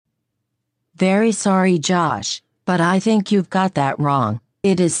Very sorry, Josh, but I think you've got that wrong.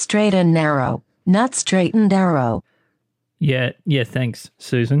 It is straight and narrow, not straight and arrow. Yeah, thanks,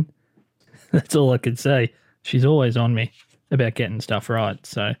 Susan. That's all I could say. She's always on me about getting stuff right,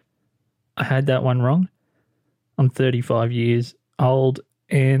 so I had that one wrong. I'm 35 years old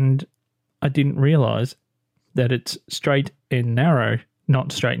and I didn't realise that it's straight and narrow,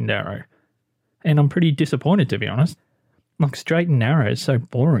 not straight and arrow. And I'm pretty disappointed, to be honest. Like, straight and narrow is so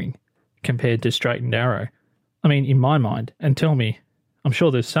boring compared to straight and arrow. I mean, in my mind, and tell me, I'm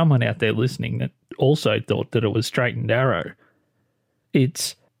sure there's someone out there listening that also thought that it was straight and arrow.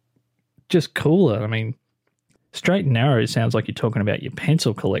 It's just cooler. I mean, straight and arrow sounds like you're talking about your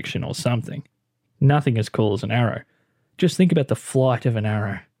pencil collection or something. Nothing as cool as an arrow. Just think about the flight of an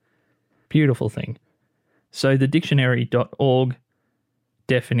arrow. Beautiful thing. So the dictionary.org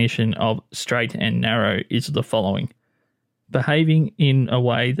definition of straight and narrow is the following: behaving in a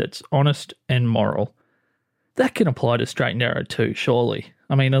way that's honest and moral. That can apply to straight and narrow too, surely.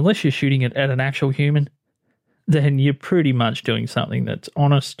 I mean, unless you're shooting it at an actual human, then you're pretty much doing something that's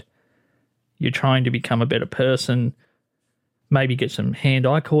honest. You're trying to become a better person, maybe get some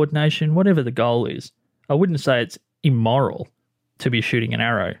hand-eye coordination, whatever the goal is. I wouldn't say it's immoral to be shooting an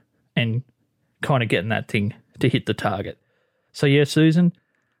arrow and kind of getting that thing to hit the target. So yeah, Susan,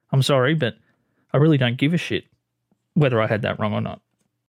 I'm sorry, but I really don't give a shit whether I had that wrong or not.